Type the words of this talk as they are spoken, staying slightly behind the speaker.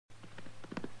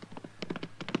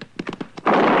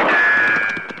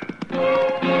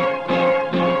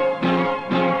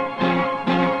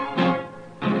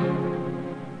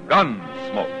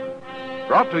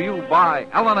Brought to you by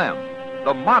L&M,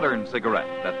 the modern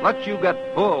cigarette that lets you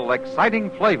get full, exciting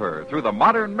flavor through the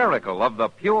modern miracle of the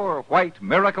pure white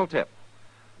miracle tip.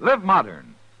 Live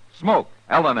modern. Smoke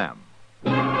L&M.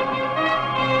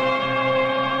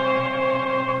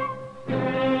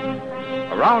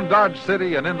 Around Dodge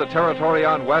City and in the territory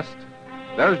on West,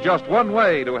 there's just one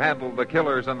way to handle the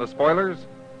killers and the spoilers,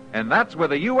 and that's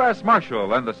with a U.S.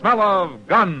 Marshal and the smell of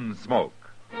Gunsmoke.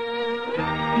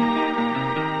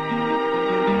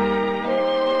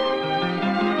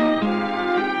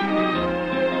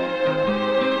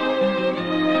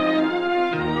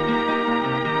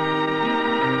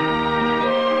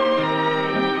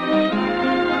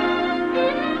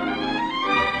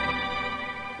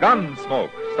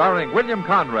 Gunsmoke, starring William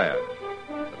Conrad.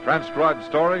 The transcribed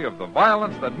story of the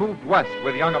violence that moved west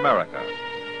with young America.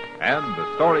 And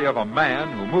the story of a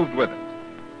man who moved with it.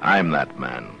 I'm that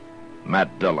man.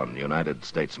 Matt Dillon, United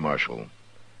States Marshal.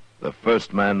 The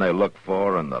first man they look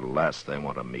for and the last they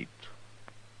want to meet.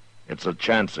 It's a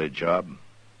chancy job,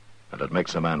 and it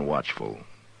makes a man watchful.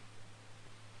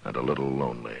 And a little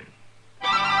lonely.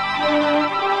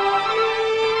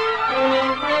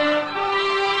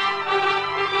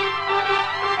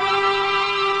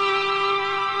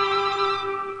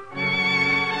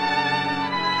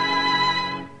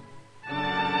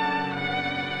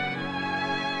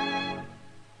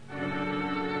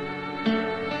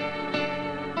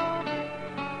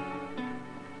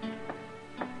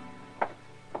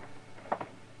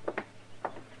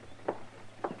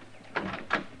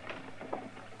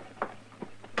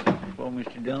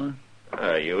 Mr. Dillon?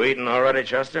 Are you eating already,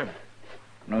 Chester?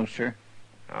 No, sir.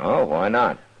 Oh, why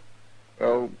not?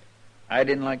 Well, I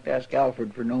didn't like to ask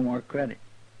Alfred for no more credit.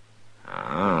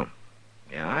 Oh.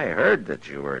 Yeah, I heard that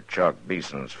you were at Chalk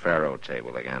Beeson's faro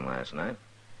table again last night.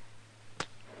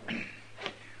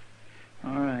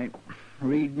 All right.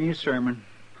 Read me a sermon.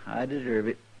 I deserve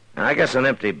it. I guess an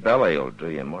empty belly will do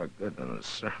you more good than a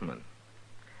sermon.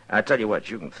 I tell you what,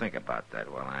 you can think about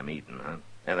that while I'm eating, huh?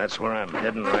 And that's where I'm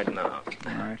heading right now.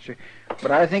 All right, sir. But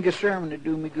I think a sermon would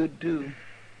do me good, too.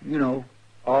 You know,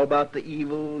 all about the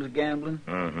evils of gambling.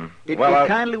 Mm-hmm. It Well,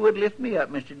 kindly would lift me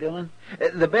up, Mr. Dillon.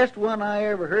 The best one I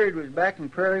ever heard was back in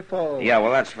Prairie Falls. Yeah,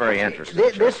 well, that's very interesting.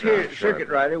 This Chester, here I'm sure. circuit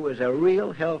rider was a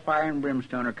real hellfire and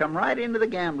brimstoner. Come right into the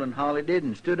gambling hall, he did,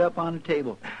 and stood up on the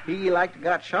table. He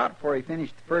got shot before he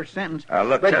finished the first sentence.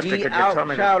 Look, but Chester, he could you tell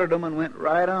me... out-shouted them and went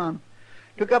right on.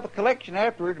 Took up a collection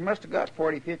afterwards, must have got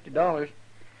 $40, $50.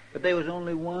 But there was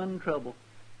only one trouble.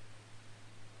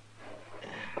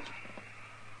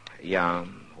 Yeah,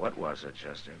 what was it,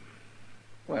 Chester?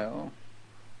 Well,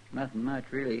 nothing much,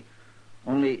 really.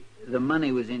 Only the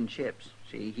money was in chips.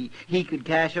 See, he could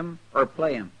cash 'em or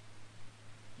play 'em.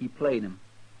 He played 'em,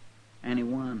 and he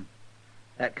won.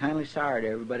 That kindly soured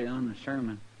everybody on the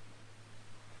sermon.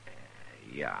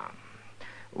 Yeah.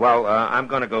 Well, I'm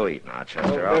going to go eat now,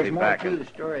 Chester. I'll be back. There's more to the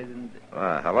story than...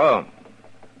 Hello.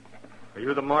 Are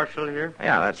you the marshal here?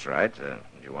 Yeah, that's right. Do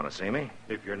you want to see me?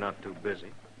 If you're not too busy.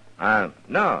 No,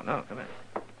 come in.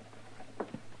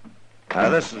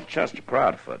 This is Chester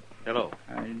Proudfoot. Hello.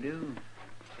 How do you do?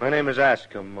 My name is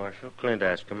Ascom, Marshal. Clint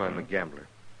Ascom. I'm a gambler.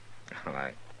 Well,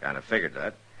 I kind of figured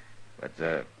that. But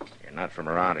you're not from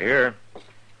around here.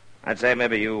 I'd say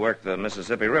maybe you work the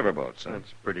Mississippi riverboats, huh?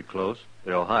 That's pretty close.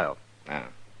 The Ohio. Ah.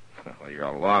 Well, you're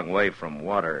a long way from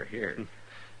water here.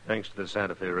 Thanks to the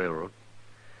Santa Fe Railroad.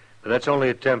 But that's only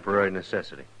a temporary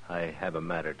necessity. I have a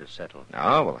matter to settle.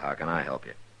 Oh, well, how can I help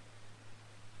you?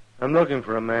 I'm looking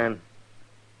for a man.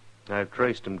 I've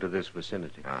traced him to this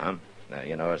vicinity. Uh-huh.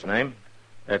 You know his name?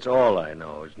 That's all I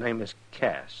know. His name is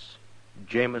Cass.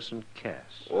 Jameson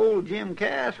Cass. Old Jim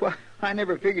Cass? Well, I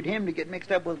never figured him to get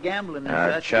mixed up with gambling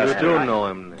and such. You Chester, do know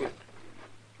him, then.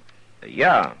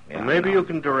 Yeah. Well, maybe you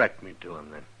can direct me to him,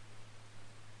 then.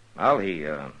 Well, he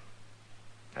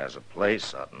has a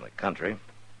place out in the country.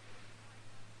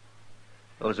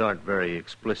 Those aren't very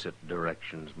explicit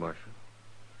directions, Marshal.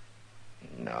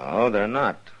 No, they're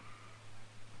not.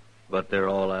 But they're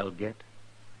all I'll get.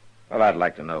 Well, I'd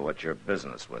like to know what your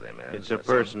business with him is. It's a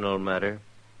personal matter.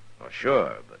 Oh,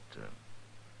 sure, but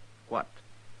what?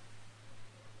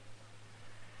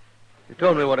 You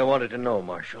told me what I wanted to know,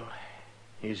 Marshal.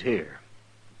 He's here.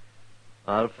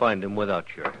 I'll find him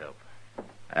without your help.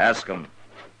 Ask him.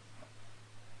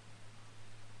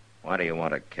 Why do you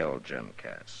want to kill Jim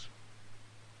Cass?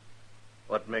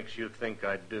 What makes you think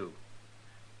I'd do?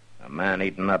 A man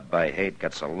eaten up by hate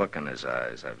gets a look in his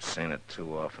eyes. I've seen it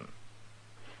too often.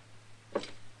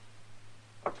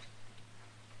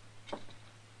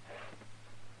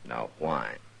 Now,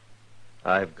 why?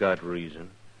 I've got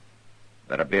reason.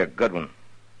 Better be a good one.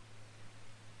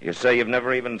 You say you've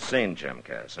never even seen Jim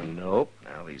Cass? Huh? Nope.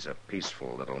 Well, he's a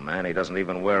peaceful little man. He doesn't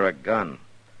even wear a gun.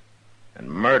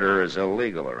 And murder is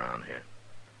illegal around here.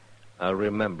 I'll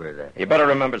remember that. You better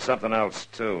remember something else,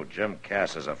 too. Jim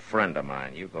Cass is a friend of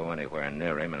mine. You go anywhere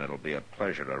near him, and it'll be a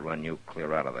pleasure to run you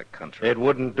clear out of the country. It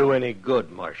wouldn't do any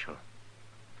good, Marshal.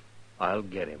 I'll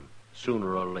get him,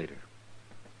 sooner or later.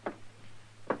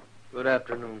 Good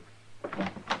afternoon.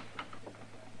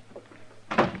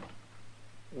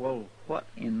 Well, what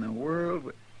in the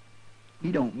world?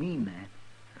 He don't mean that.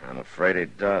 I'm afraid he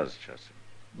does, Chester.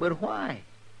 But why?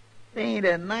 There ain't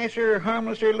a nicer,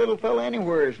 harmlesser little fella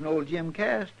anywhere than old Jim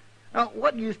Cass. Now,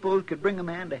 what do you suppose could bring a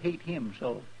man to hate him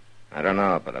so? I don't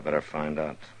know, but I better find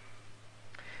out.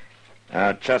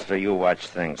 Chester, you watch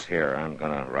things here. I'm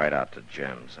going to ride out to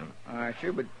Jim's. Huh? All right,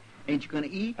 sure, but ain't you going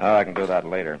to eat? Oh, I can do that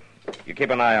later. You keep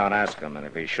an eye on Ascom, and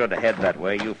if he should head that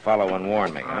way, you follow and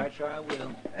warn me, All huh? right, sure, I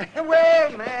will.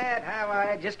 Well, Matt, how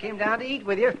I just came down to eat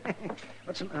with you.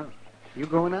 What's you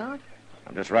going out?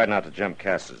 I'm just riding out to Jim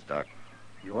Cass's, Doc.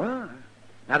 You are.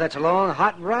 Now, that's a long,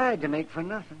 hot ride to make for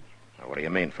nothing. Now, what do you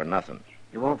mean for nothing?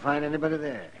 You won't find anybody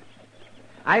there.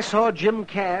 I saw Jim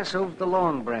Cass over at the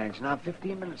Long Branch now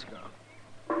 15 minutes ago.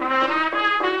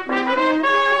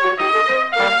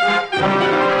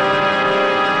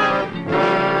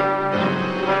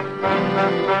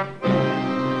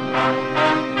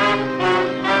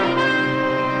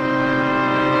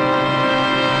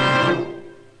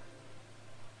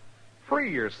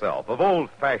 Free yourself of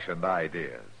old-fashioned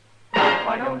ideas.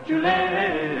 Why don't you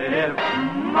live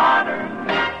modern?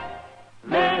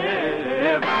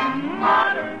 Live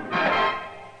modern.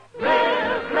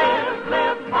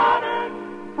 Live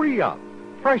modern. Free up.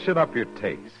 Freshen up your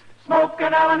taste. Smoke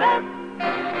an L&M.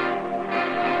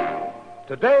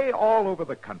 Today, all over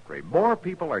the country, more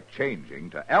people are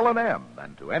changing to L&M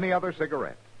than to any other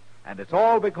cigarette. And it's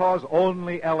all because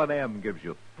only L&M gives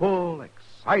you full,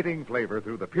 exciting flavor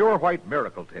through the pure white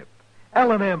miracle tip.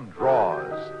 L&M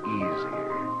draws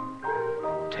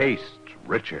easier, tastes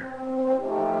richer,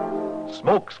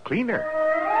 smokes cleaner.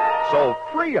 So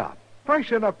free up,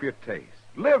 freshen up your taste,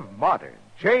 live modern,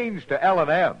 change to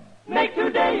L&M. Make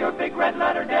today your big red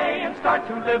letter day and start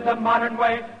to live the modern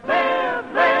way. Live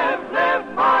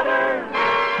modern.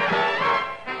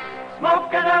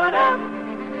 Smoke an L&M.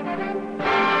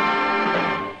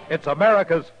 It's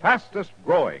America's fastest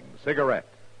growing cigarette.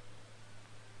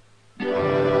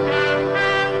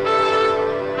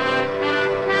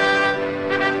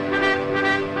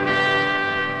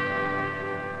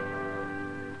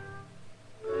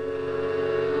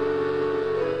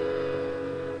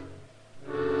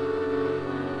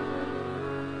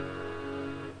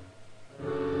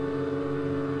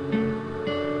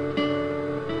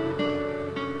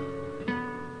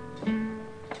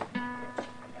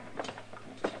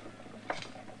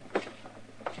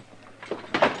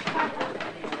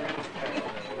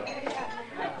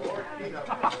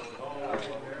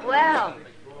 Well,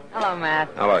 hello, Matt.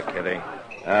 Hello, Kitty.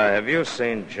 Have you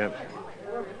seen Jim?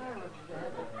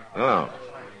 Oh.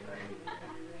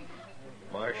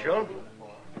 Marshal?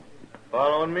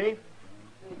 Following me?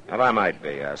 Well, I might be,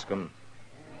 Ascom.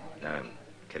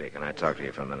 Kitty, can I talk to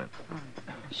you for a minute?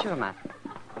 Sure, Matt.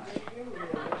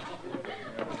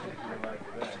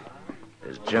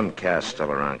 Is Jim Cass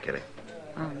still around, Kitty?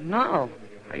 Oh, no.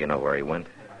 You know where he went?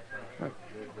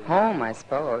 Home, I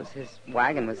suppose. His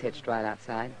wagon was hitched right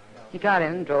outside. He got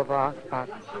in and drove off about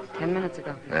 10 minutes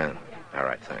ago. Yeah. All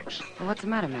right, thanks. Well, what's the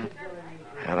matter, Matt?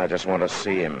 And I just want to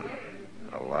see him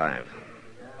alive.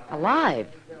 Alive?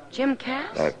 Jim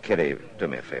Cass? Kitty, do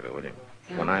me a favor, will you?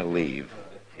 Yeah. When I leave,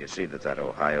 you see that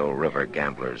Ohio River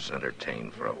gambler's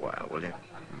entertained for a while, will you?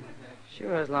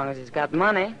 Sure, as long as he's got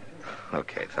money.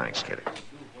 Okay, thanks, Kitty.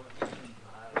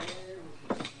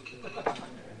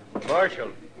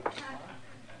 Marshal,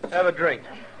 have a drink.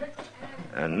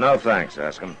 No thanks,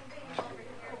 Ascom.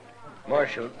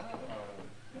 Marshal,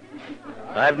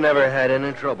 I've never had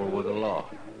any trouble with the law.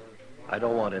 I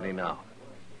don't want any now.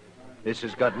 This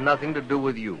has got nothing to do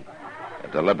with you. A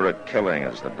deliberate killing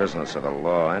is the business of the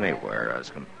law anywhere,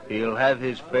 Ascom. He'll have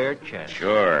his fair chance.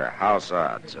 Sure, house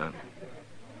odds, huh?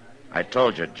 I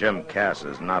told you Jim Cass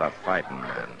is not a fighting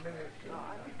man.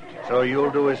 So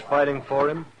you'll do his fighting for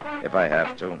him? If I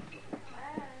have to.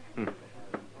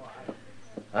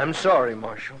 I'm sorry,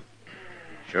 Marshal.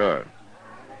 Sure.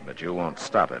 But you won't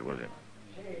stop it, will you?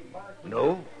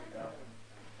 No?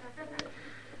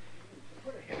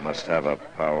 You must have a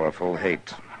powerful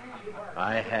hate.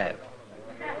 I have.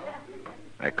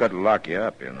 I could lock you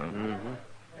up, you know. Mm-hmm.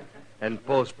 And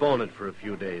postpone it for a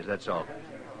few days, that's all.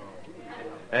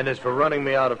 And as for running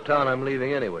me out of town, I'm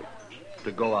leaving anyway.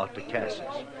 To go out to Cass's.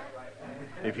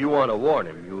 If you want to warn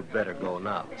him, you'd better go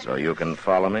now. So you can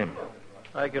follow me?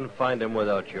 I can find him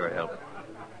without your help.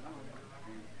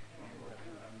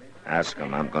 Ask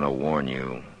him, I'm going to warn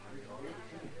you.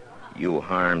 You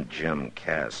harmed Jim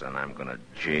Cass, and I'm going to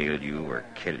jail you or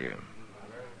kill you.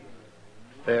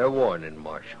 Fair warning,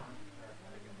 Marshal.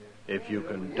 If you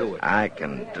can do it. I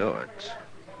can do it.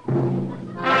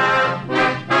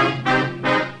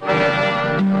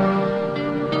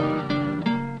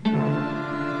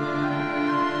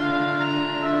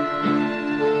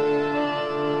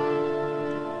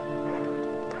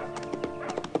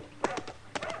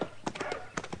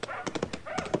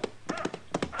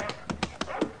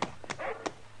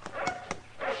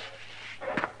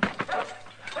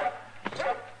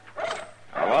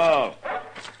 Hello?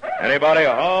 Anybody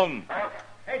home?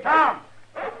 Hey, Tom!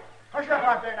 Hush up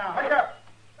out there now. Hush up.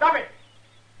 Stop it.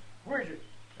 Who is it?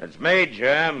 It's me,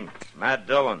 Jim. Matt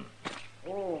Dillon.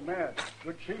 Oh, Matt.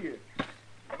 Good to see you.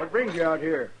 What brings you out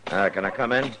here? Can I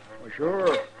come in? Well,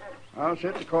 sure. I'll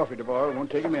set the coffee to boil. It won't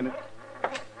take a minute.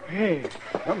 Hey,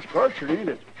 some scorcher, ain't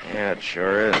it? Yeah, it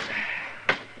sure is.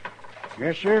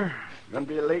 Yes, sir. Gonna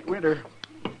be a late winter.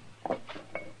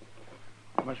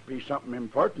 Must be something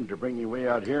important to bring you way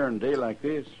out here on a day like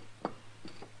this.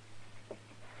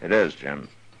 It is, Jim.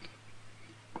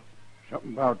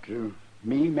 Something about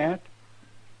me, Matt?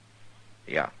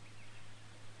 Yeah.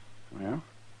 Well,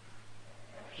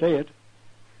 say it.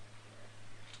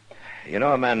 You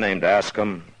know a man named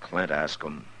Ascom? Clint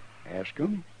Ascom? Ask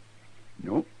him.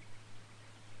 Nope.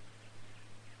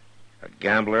 A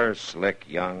gambler, slick,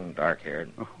 young,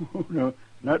 dark-haired. Oh, no,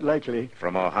 not likely.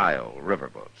 From Ohio,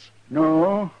 riverboats.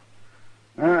 No.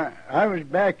 I was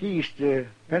back east,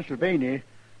 Pennsylvania,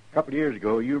 a couple of years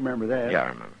ago. You remember that? Yeah, I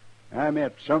remember. I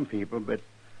met some people, but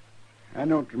I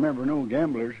don't remember no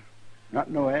gamblers. Not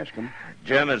no ask 'em.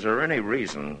 Jim, is there any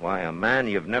reason why a man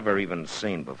you've never even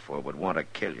seen before would want to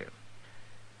kill you?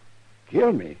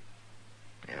 Kill me?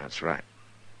 Yeah, that's right.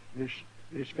 This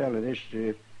fella,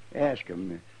 ask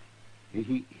him.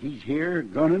 He's here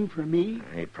gunning for me?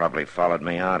 He probably followed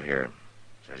me out here.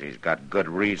 Says he's got good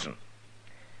reason.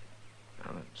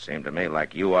 Well, it seemed to me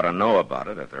like you ought to know about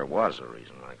it if there was a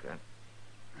reason like that.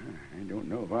 I don't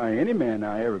know why any man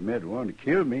I ever met wanted to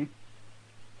kill me.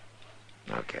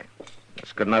 Okay.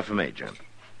 That's good enough for me, Jim.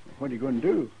 What are you going to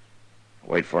do?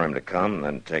 Wait for him to come,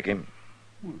 then take him.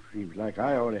 Well, seems like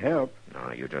I ought to help.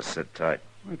 No, you just sit tight.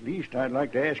 Well, at least I'd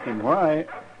like to ask him why.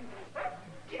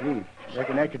 Gee,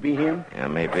 reckon that could be him? Yeah,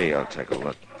 maybe. I'll take a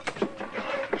look.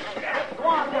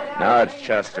 No, it's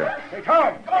Chester. Hey,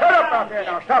 Tom, shut up out there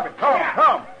now. Stop it.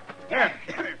 Tom. Yeah.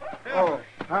 Oh,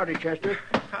 howdy, Chester.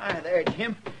 Hi there,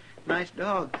 Jim. Nice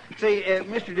dog. Say,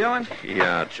 Mr. Dillon,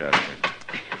 Yeah, Chester.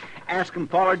 ask him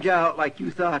followed you out like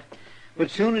you thought. But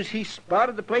as soon as he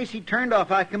spotted the place he turned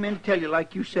off, I come in to tell you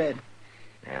like you said.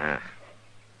 Yeah.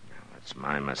 That's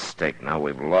my mistake. Now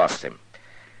we've lost him.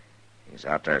 He's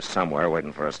out there somewhere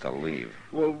waiting for us to leave.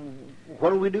 Well,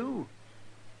 what'll we do?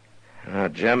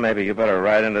 Jim, maybe you better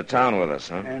ride into town with us,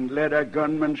 huh? And let a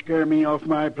gunman scare me off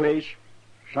my place?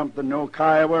 Something no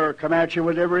Kiowa or Comanche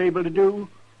was ever able to do?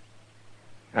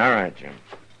 All right, Jim.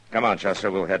 Come on, Chester.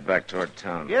 We'll head back toward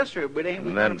town. Yes, sir, but ain't we...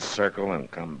 And then circle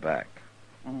and come back.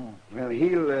 Oh, well,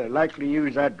 he'll likely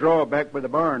use that drawback by the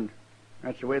barn.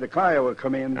 That's the way the Kiowa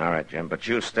come in. All right, Jim, but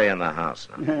you stay in the house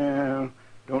now. Well,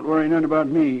 don't worry none about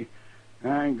me.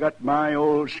 I got my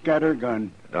old scatter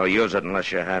gun. Don't use it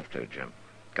unless you have to, Jim.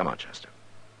 Come on, Chester.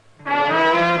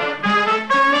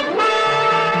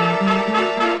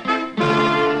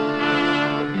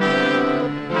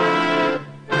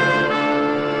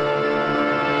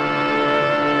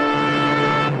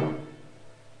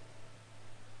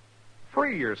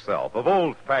 Free yourself of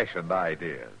old-fashioned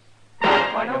ideas.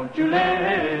 Why don't you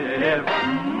live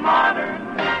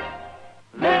modern?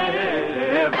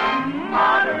 Live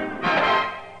modern.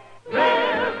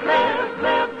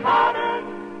 Live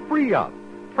modern. Free up.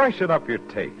 Freshen up your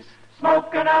taste.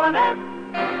 Smoke an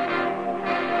L&M.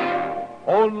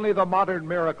 Only the modern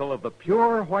miracle of the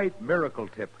pure white miracle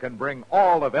tip can bring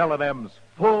all of L&M's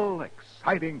full,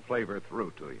 exciting flavor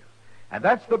through to you. And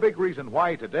that's the big reason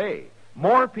why today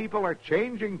more people are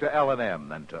changing to L&M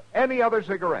than to any other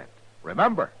cigarette.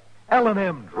 Remember,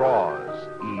 L&M draws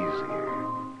easier,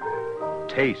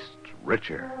 tastes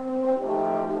richer,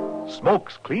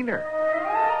 smokes cleaner.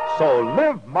 So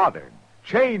live modern.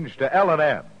 Change to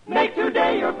L&M. Make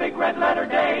today your big red letter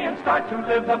day and start to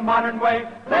live the modern way.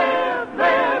 Live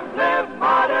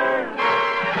modern.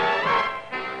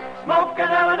 Smoke an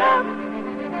L&M.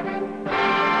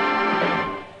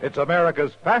 It's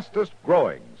America's fastest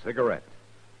growing cigarette.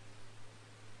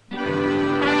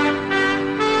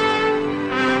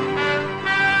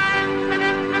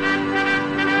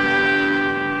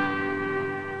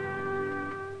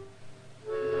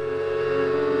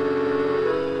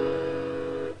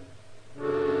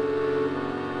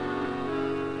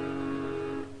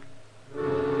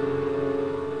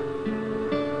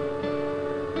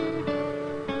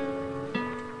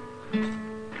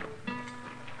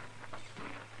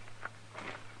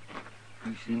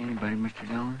 see anybody, Mr.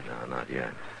 Dillon? No, not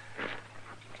yet.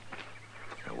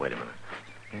 Now, wait a minute.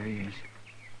 There he is.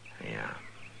 Yeah.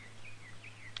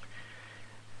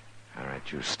 All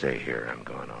right, you stay here. I'm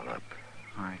going on up.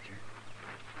 All right, sir.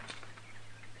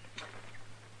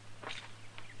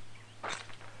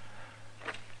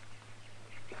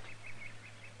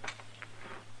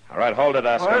 All right, hold it,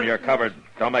 Askham. What? You're covered.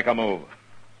 Don't make a move.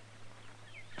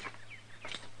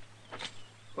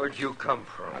 Where'd you come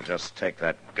from? Now, just take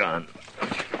that gun.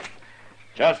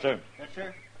 Chester. Yes,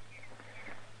 sir.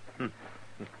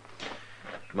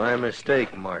 My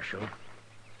mistake, Marshal.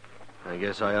 I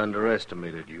guess I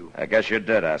underestimated you. I guess you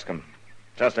did, Askham.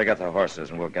 Chester, get the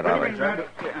horses and we'll get out of here.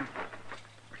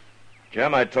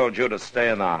 Jim, I told you to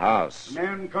stay in the house.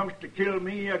 Man comes to kill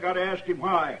me, I gotta ask him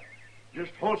why.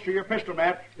 Just holster your pistol,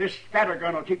 Matt. This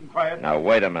scattergun will keep him quiet. Now,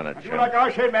 wait a minute, Do Jim. like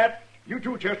I say, Matt. You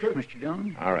too, Chester. Mr.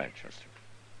 Dillon? All right, Chester.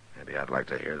 Maybe I'd like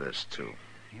to hear this, too.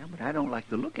 Yeah, but I don't like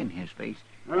the look in his face.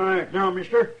 All right, now,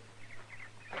 mister.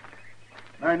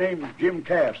 My name's Jim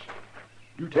Cass.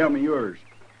 You tell me yours.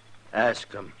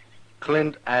 Askham.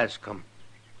 Clint Askham.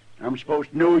 I'm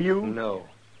supposed to know you? No.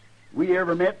 We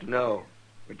ever met? No.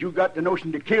 But you got the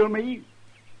notion to kill me?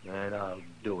 And I'll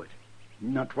do it.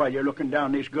 Not while you're looking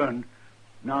down this gun.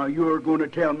 Now you're going to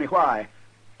tell me why.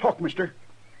 Talk, mister.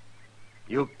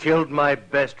 You killed my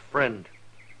best friend.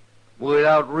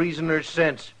 Without reason or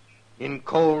sense. In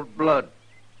cold blood.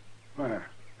 Why,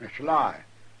 that's a lie.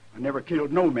 I never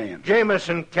killed no man.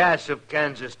 Jameson Cass of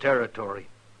Kansas Territory.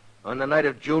 On the night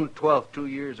of June 12th, 2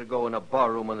 years ago, in a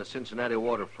barroom on the Cincinnati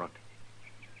waterfront.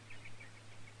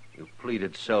 You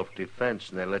pleaded self-defense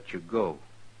and they let you go.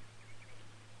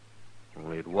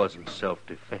 Only it wasn't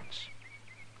self-defense.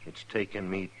 It's taken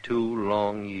me 2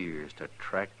 long years to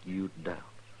track you down.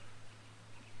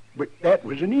 But that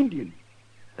was an Indian.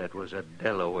 That was a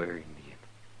Delaware Indian.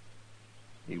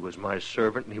 He was my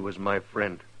servant and he was my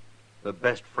friend. The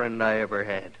best friend I ever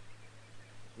had.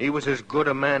 He was as good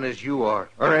a man as you are,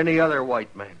 or any other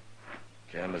white man.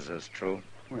 Jim, is this true?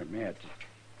 Well, Matt,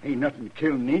 ain't nothing to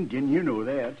kill an Indian, you know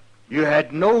that. You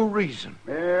had no reason.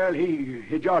 Well,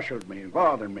 he jostled me,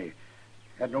 bothered me.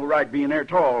 Had no right being there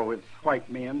at all with white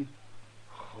men.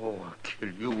 Oh, I'll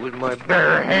kill you with my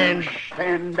bare hands.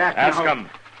 Stand back Ask now. him.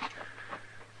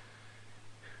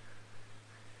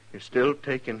 You're still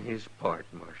taking his part,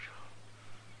 Marshal.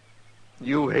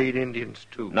 You hate Indians,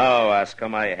 too. No, ask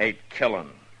him. I hate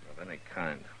killing of any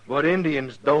kind. But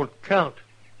Indians don't count.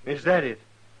 Is that it?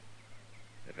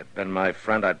 If it'd been my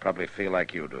friend, I'd probably feel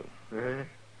like you do. Eh?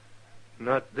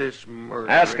 Not this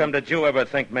murder. Ask him, did you ever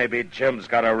think maybe Jim's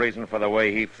got a reason for the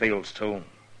way he feels, too?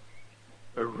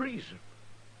 A reason?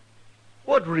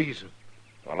 What reason?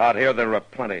 Well, out here there are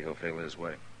plenty who feel his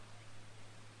way.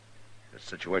 The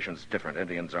situation's different.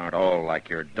 Indians aren't all like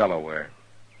your Delaware.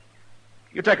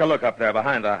 You take a look up there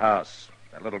behind the house.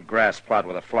 That little grass plot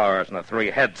with the flowers and the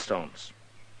 3 headstones.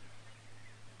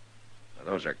 Now,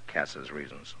 those are Cass's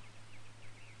reasons.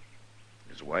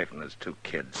 His wife and his 2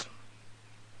 kids.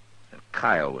 And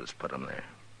Kiowas put him there.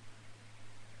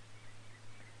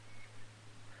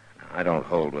 Now, I don't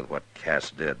hold with what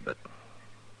Cass did, but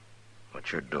what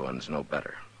you're doing's no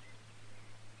better.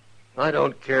 I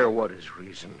don't care what his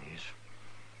reason is.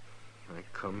 I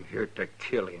come here to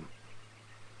kill him.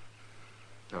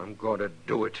 I'm going to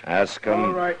do it. Ask him.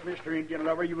 All right, Mr. Indian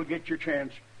lover, you will get your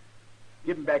chance.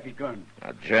 Give him back his gun.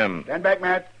 Now, Jim. Stand back,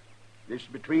 Matt. This is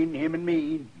between him and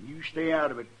me. You stay out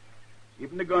of it.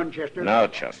 Give him the gun, Chester. No,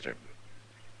 Chester.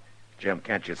 Jim,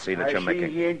 can't you see that I you're see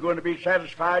making... he ain't going to be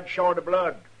satisfied short of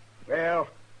blood. Well,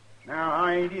 now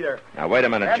I ain't either. Now, wait a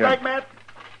minute, Stand Jim. back, Matt.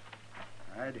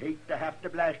 I'd hate to have to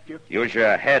blast you. Use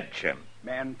your head, Jim.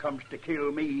 Man comes to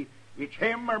kill me. It's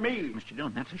him or me. Mr.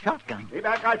 Dillon, that's a shotgun. Stay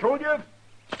back, I told you.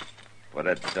 Put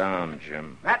it down,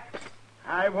 Jim. Matt,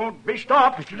 I won't be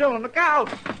stopped. Mr. Dillon, look out!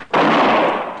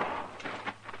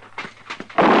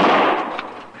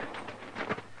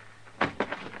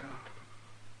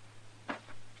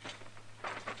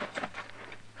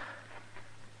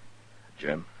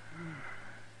 Jim?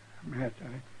 Matt,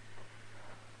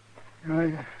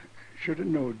 I should have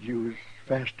known you was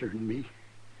faster than me.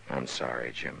 I'm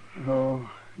sorry, Jim. Oh,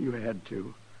 you had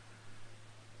to.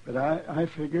 But I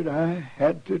figured I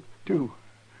had to, too.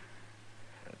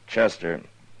 Chester,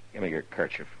 give me your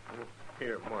kerchief.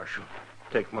 Here, Marshal.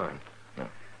 Take mine.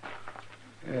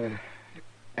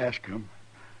 Ask him.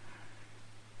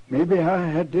 Maybe I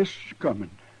had this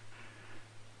coming.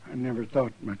 I never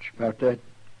thought much about that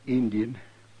Indian.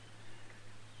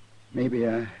 Maybe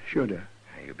I should have.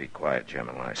 You be quiet, Jim,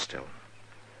 and lie still.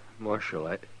 Marshal,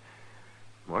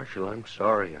 I'm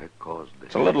sorry I caused this.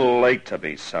 It's a little late to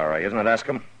be sorry, isn't it,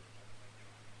 Askham?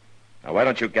 Now, why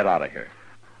don't you get out of here?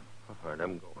 All right,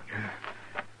 I'm going.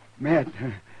 Matt,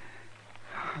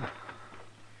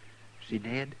 Is he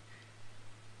dead?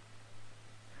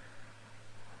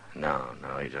 No,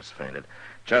 he just fainted.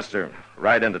 Chester,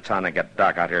 ride into town and get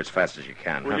Doc out here as fast as you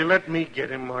can. Will you let me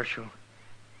get him, Marshal?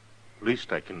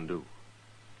 Least I can do.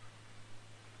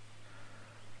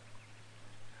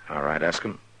 All right, ask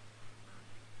him.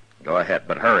 Go ahead,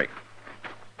 but hurry.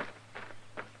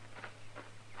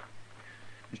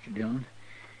 Mr. Dillon,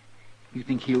 you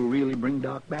think he'll really bring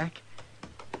Doc back?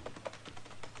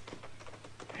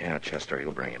 Yeah, Chester,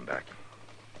 he'll bring him back.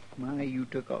 My, you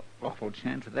took an awful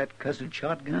chance with that cussed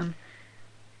shotgun.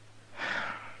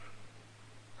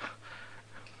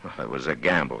 Well, it was a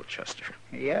gamble, Chester.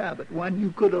 Yeah, but one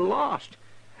you could have lost.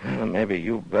 Well, maybe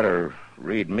you better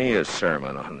read me a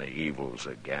sermon on the evils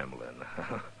of gambling.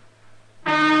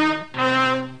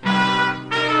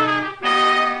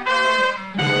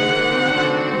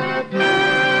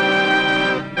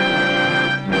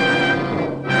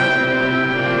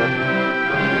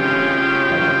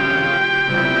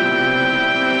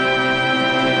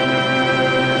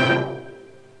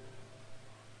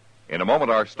 In a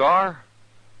moment, our star,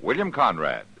 William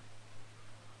Conrad.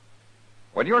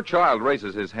 When your child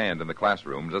raises his hand in the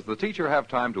classroom, does the teacher have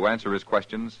time to answer his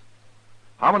questions?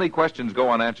 How many questions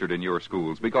go unanswered in your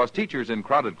schools because teachers in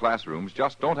crowded classrooms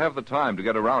just don't have the time to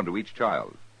get around to each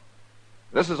child?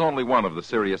 This is only one of the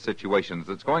serious situations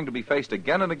that's going to be faced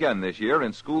again and again this year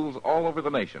in schools all over the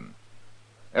nation.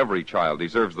 Every child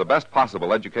deserves the best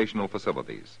possible educational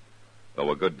facilities.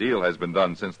 Though a good deal has been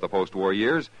done since the post-war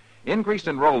years, increased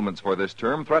enrollments for this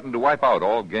term threaten to wipe out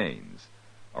all gains.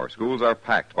 Our schools are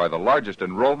packed by the largest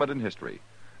enrollment in history.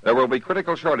 There will be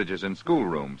critical shortages in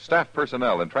schoolrooms, staff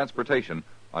personnel, and transportation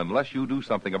unless you do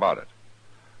something about it.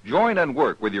 Join and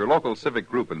work with your local civic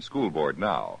group and school board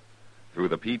now. Through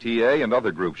the PTA and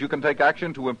other groups, you can take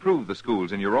action to improve the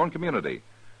schools in your own community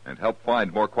and help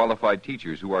find more qualified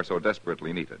teachers who are so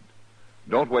desperately needed.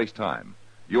 Don't waste time.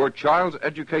 Your child's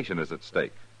education is at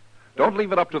stake. Don't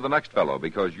leave it up to the next fellow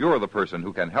because you're the person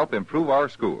who can help improve our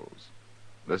schools.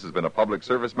 This has been a public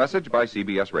service message by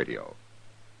CBS Radio.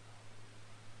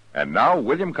 And now,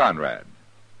 William Conrad.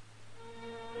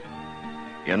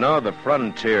 You know, the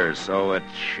frontier's so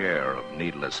its share of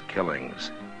needless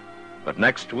killings. But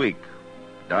next week,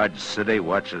 Dodge City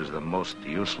watches the most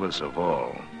useless of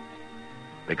all.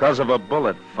 Because of a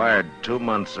bullet fired 2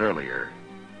 months earlier,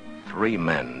 3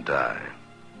 men die.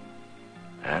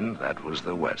 And that was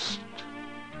the West.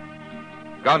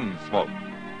 Gunsmoke.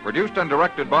 Produced and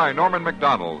directed by Norman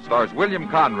MacDonald, stars William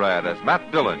Conrad as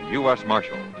Matt Dillon, U.S.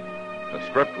 Marshal. The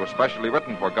script was specially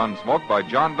written for Gunsmoke by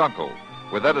John Dunkel,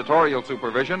 with editorial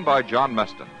supervision by John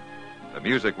Meston. The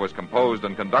music was composed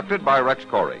and conducted by Rex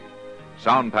Corey.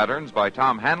 Sound patterns by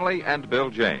Tom Hanley and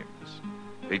Bill James.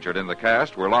 Featured in the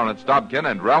cast were Lawrence Dobkin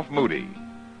and Ralph Moody.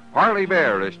 Harley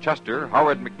Bear is Chester,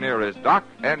 Howard McNear is Doc,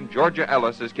 and Georgia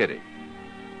Ellis is Kitty.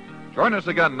 Join us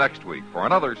again next week for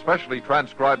another specially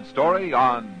transcribed story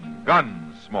on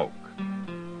Gunsmoke.